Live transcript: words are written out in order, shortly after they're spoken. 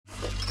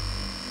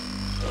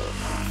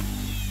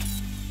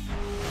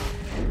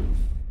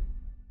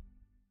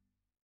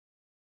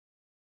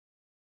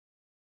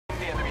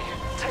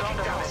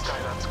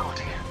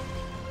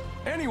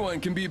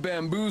Anyone can be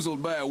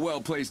bamboozled by a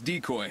well-placed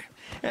decoy.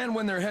 And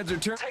when their heads are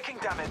turned... Taking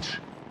damage.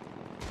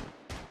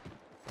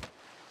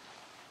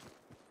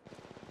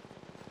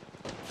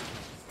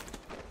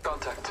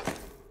 Contact.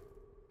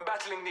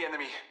 Battling the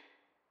enemy.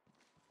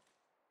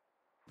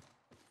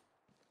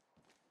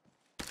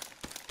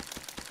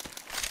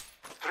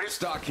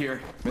 Stock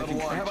here. Level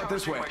 1. How about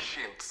this way? My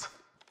shields.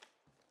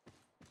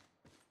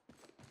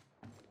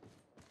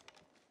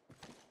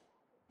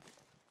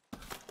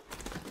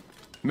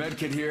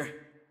 Medkit here.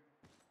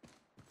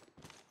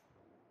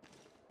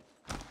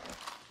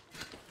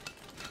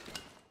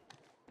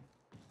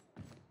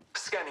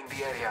 Scanning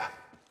the area.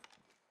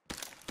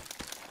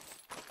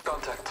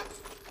 Contact.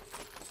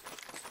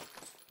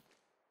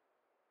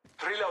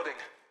 Reloading.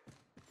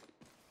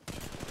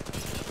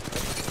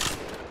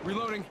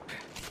 Reloading.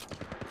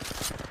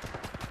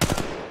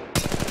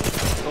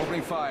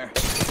 Opening fire.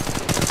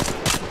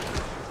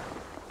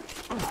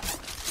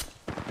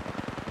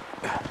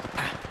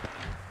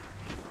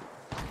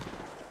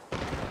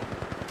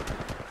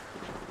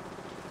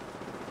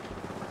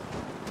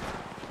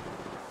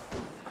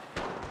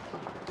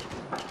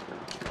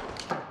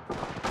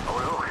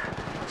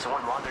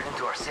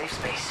 Safe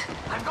space.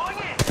 I'm going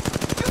in!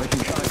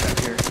 Making contact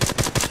here.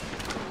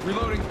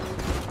 Reloading.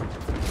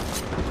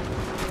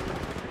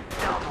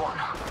 Down one.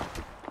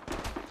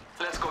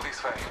 Let's go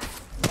this way.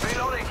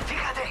 Reloading.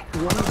 Fíjate.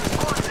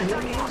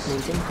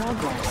 Reinforcement in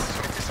progress.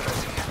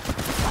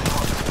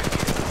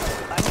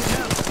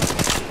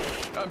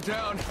 I'm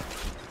down.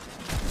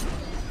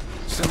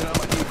 Sending out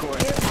my decoy.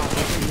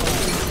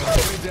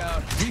 Enemy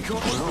down.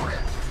 Decoy. Look,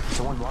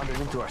 someone wandered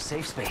into our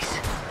safe space.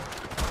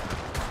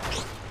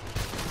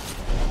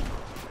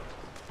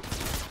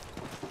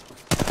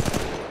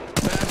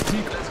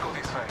 Let's go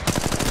this way.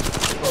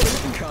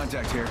 Making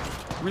contact here.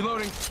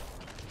 Reloading.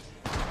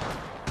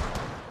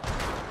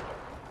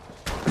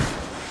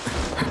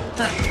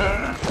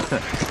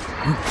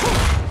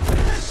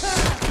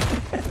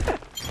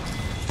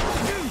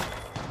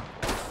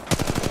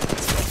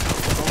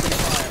 Opening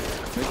fire.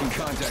 Making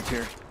contact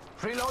here.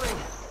 Reloading.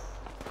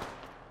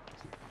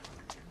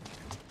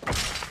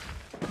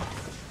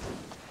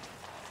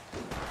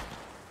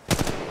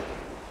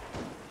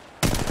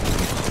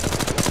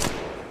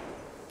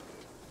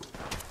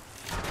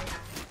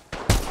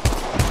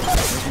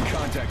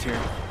 Contact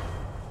here.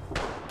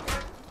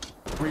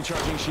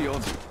 Recharging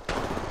shields.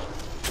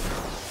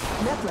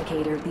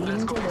 Replicator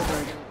being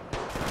delivered.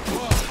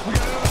 Whoa, we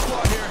got another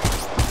squad here.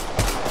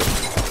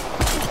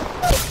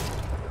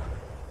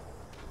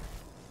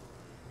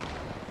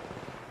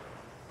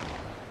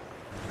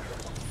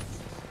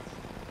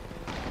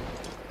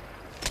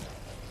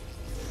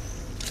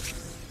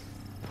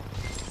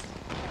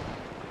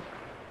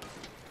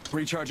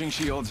 Recharging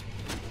shields.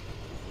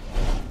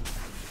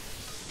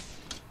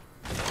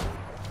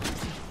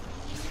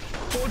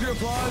 Hold your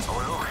applause. Oh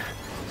look,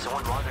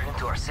 someone wandered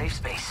into our safe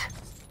space.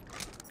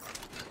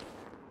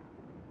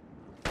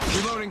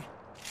 Reloading.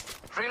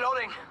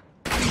 Reloading.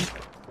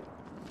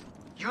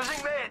 Using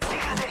meds.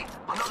 Fíjate,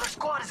 another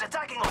squad is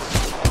attacking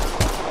us.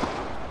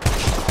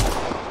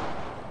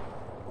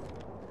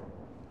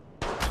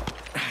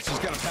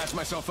 Just gotta patch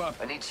myself up.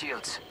 I need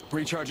shields.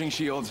 Recharging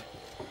shields.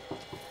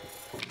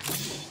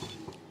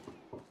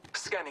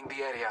 Scanning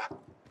the area.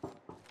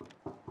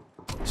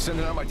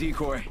 Sending out my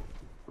decoy.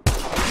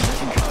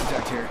 Making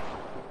contact here.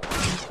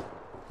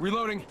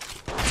 Reloading.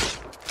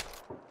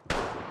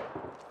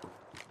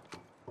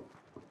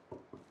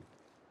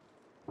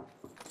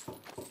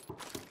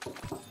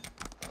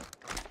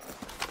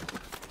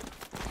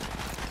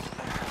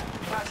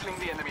 Battling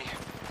the enemy.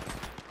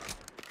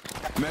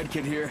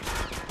 Medkit here.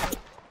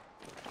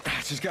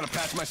 Just gotta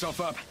patch myself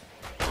up.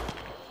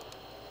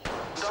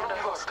 Down the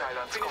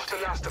hostile. Finish the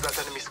last of that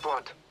enemy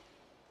squad.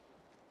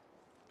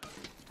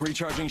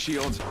 Recharging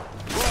shields.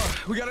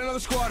 Whoa, we got another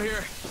squad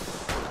here.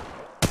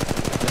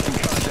 Making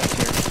contact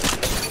here.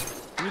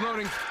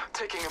 Reloading.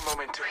 Taking a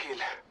moment to heal.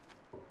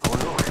 Oh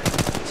look,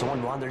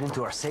 someone wandered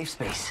into our safe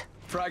space.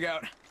 Frag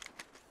out.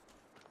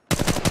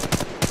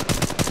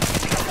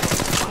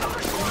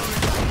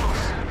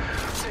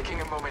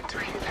 Taking a moment to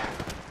heal.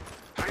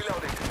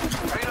 Reloading.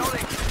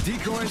 Reloading.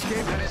 Decoy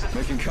escape.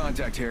 Making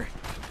contact here.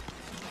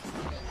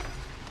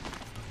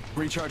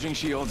 Recharging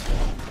shields.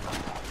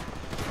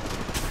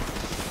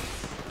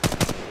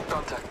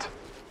 Contact.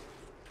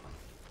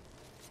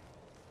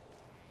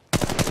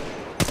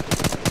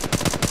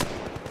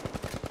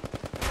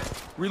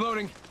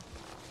 Reloading.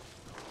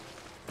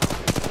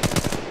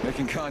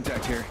 Making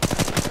contact here.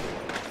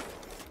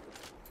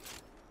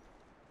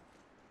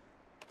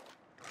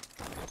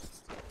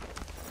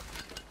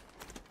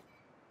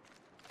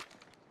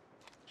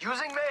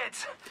 Using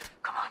meds.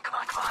 Come on, come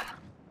on, come on.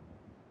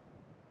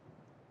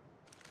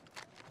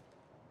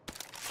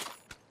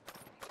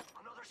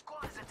 Another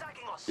squad is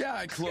attacking us. Yeah,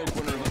 I cloak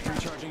when they're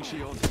recharging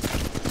shields.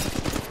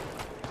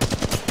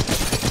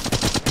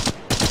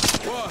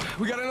 Whoa,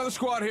 we got another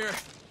squad here.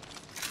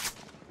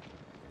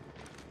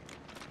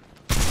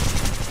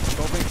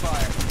 Opening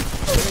fire.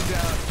 Putting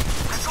down.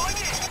 I'm going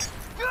in.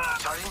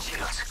 Charging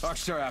shields.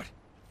 Rockstar out.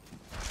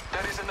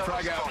 There is another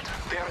Frag out.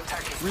 squad. They are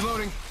attacking.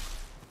 Reloading.